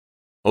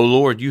O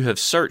Lord, you have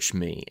searched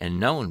me and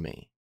known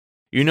me.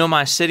 You know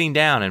my sitting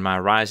down and my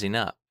rising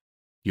up.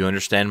 You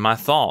understand my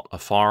thought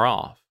afar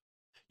off.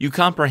 You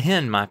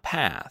comprehend my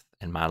path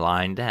and my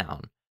lying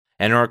down,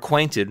 and are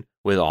acquainted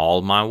with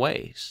all my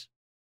ways.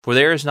 For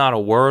there is not a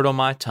word on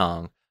my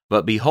tongue,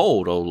 but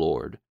behold, O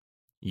Lord,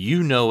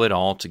 you know it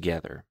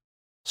altogether.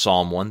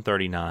 Psalm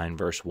 139,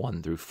 verse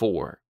 1 through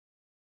 4.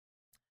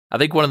 I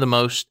think one of the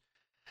most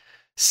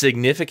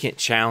significant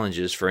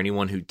challenges for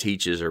anyone who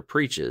teaches or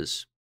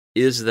preaches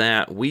is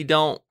that we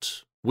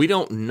don't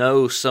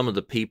know some of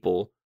the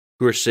people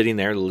who are sitting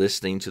there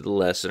listening to the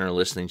lesson or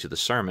listening to the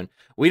sermon.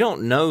 We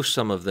don't know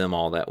some of them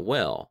all that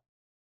well.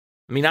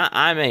 I mean,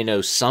 I may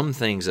know some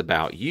things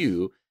about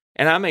you,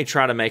 and I may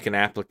try to make an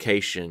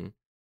application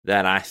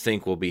that I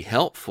think will be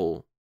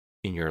helpful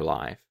in your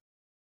life.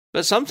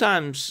 But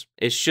sometimes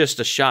it's just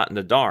a shot in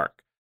the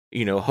dark,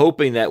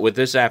 hoping that with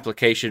this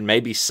application,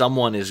 maybe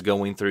someone is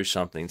going through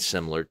something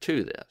similar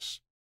to this.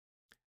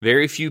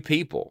 Very few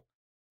people,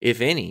 if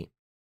any,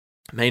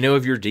 may know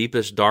of your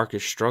deepest,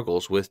 darkest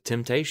struggles with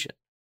temptation.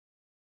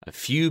 A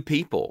few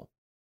people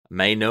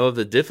may know of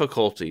the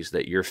difficulties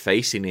that you're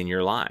facing in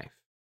your life.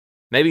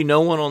 Maybe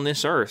no one on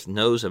this earth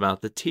knows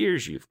about the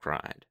tears you've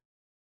cried.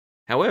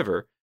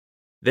 However,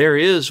 there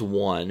is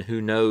one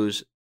who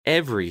knows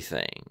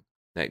everything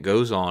that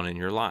goes on in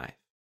your life.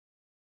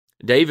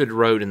 David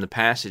wrote in the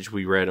passage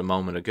we read a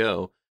moment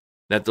ago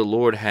that the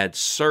Lord had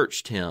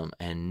searched him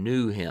and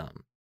knew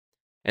him.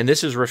 And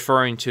this is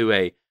referring to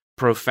a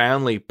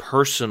profoundly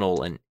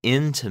personal and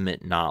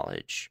intimate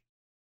knowledge.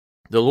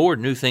 The Lord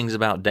knew things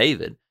about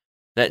David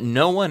that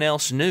no one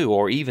else knew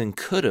or even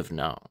could have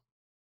known.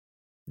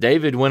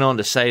 David went on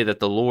to say that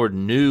the Lord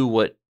knew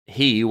what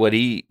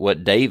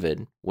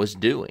David was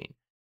doing,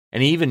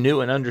 and he even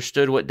knew and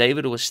understood what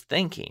David was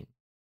thinking.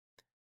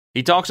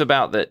 He talks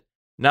about that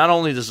not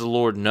only does the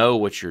Lord know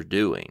what you're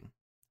doing,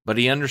 but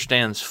he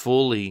understands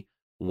fully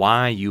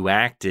why you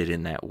acted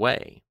in that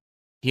way.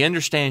 He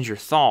understands your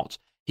thoughts.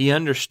 He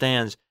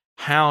understands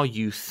how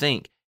you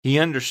think. He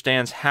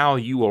understands how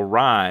you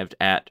arrived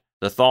at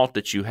the thought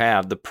that you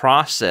have, the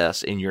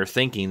process in your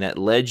thinking that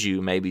led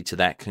you maybe to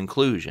that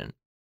conclusion.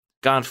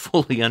 God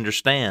fully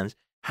understands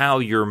how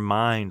your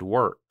mind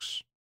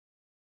works.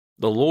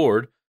 The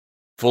Lord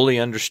fully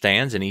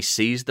understands and he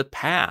sees the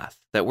path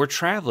that we're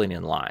traveling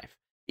in life,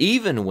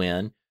 even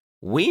when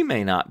we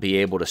may not be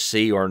able to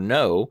see or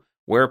know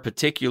where a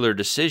particular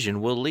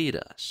decision will lead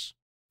us.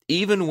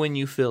 Even when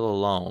you feel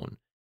alone,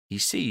 he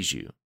sees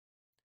you.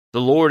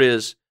 The Lord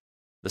is,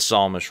 the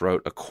psalmist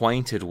wrote,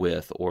 acquainted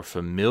with or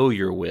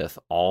familiar with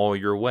all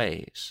your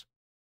ways.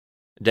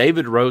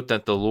 David wrote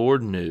that the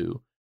Lord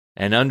knew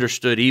and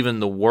understood even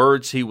the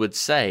words he would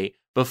say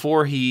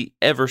before he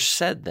ever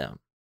said them.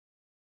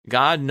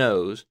 God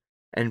knows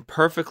and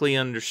perfectly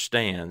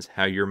understands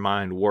how your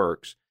mind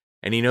works,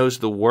 and he knows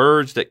the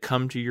words that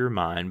come to your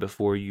mind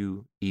before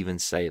you even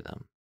say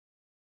them.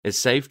 It's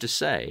safe to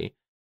say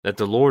that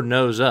the Lord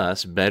knows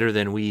us better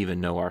than we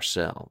even know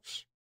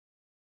ourselves.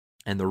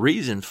 And the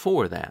reason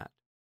for that,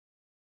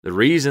 the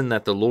reason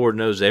that the Lord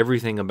knows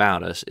everything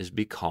about us is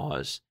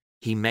because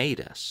he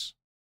made us.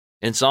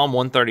 In Psalm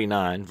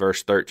 139,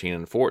 verse 13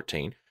 and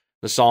 14,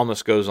 the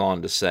psalmist goes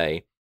on to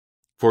say,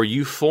 "For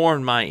you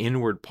formed my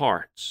inward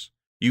parts.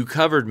 You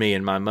covered me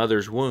in my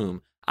mother's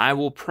womb. I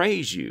will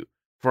praise you,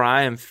 for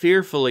I am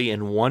fearfully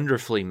and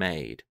wonderfully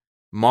made.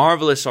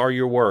 Marvelous are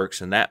your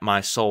works, and that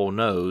my soul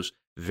knows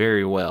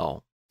very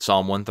well."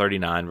 Psalm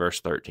 139,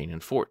 verse 13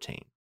 and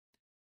 14.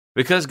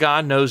 Because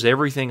God knows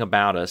everything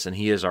about us and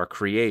he is our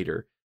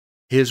creator,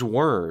 his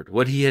word,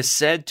 what he has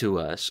said to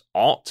us,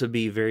 ought to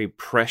be very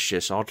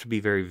precious, ought to be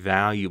very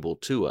valuable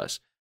to us.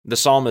 The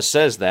psalmist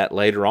says that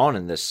later on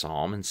in this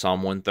psalm, in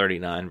Psalm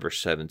 139,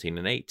 verse 17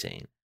 and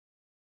 18.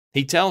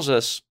 He tells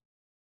us,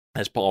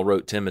 as Paul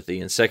wrote Timothy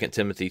in 2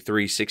 Timothy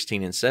 3,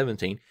 16 and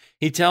 17,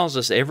 he tells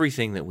us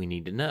everything that we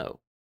need to know.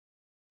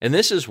 And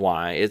this is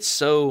why it's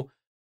so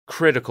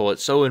critical,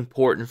 it's so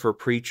important for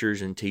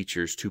preachers and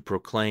teachers to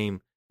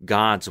proclaim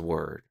God's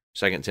word.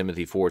 2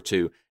 Timothy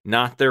 4:2,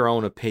 not their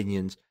own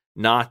opinions,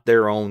 not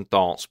their own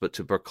thoughts, but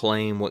to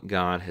proclaim what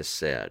God has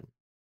said.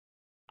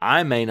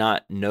 I may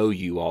not know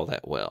you all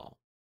that well,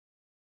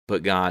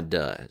 but God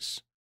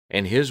does.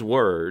 And his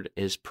word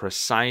is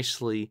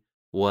precisely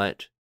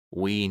what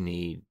we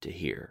need to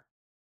hear.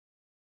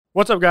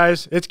 What's up,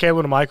 guys? It's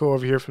Caleb and Michael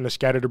over here from the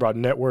Scattered Abroad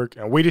Network,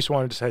 and we just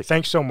wanted to say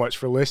thanks so much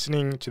for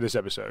listening to this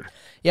episode.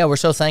 Yeah, we're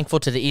so thankful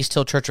to the East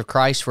Hill Church of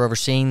Christ for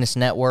overseeing this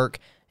network,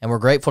 and we're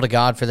grateful to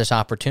God for this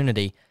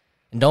opportunity.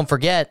 And don't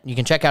forget, you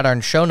can check out our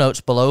show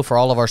notes below for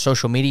all of our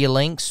social media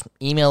links,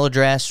 email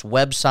address,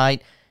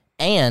 website,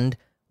 and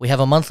we have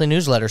a monthly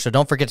newsletter, so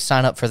don't forget to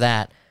sign up for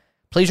that.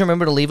 Please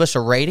remember to leave us a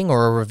rating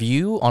or a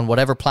review on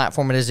whatever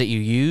platform it is that you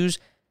use,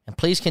 and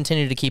please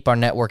continue to keep our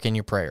network in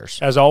your prayers.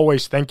 As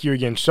always, thank you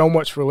again so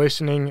much for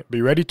listening.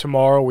 Be ready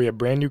tomorrow. We have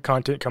brand new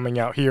content coming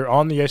out here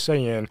on the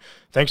SAN.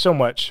 Thanks so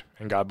much,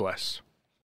 and God bless.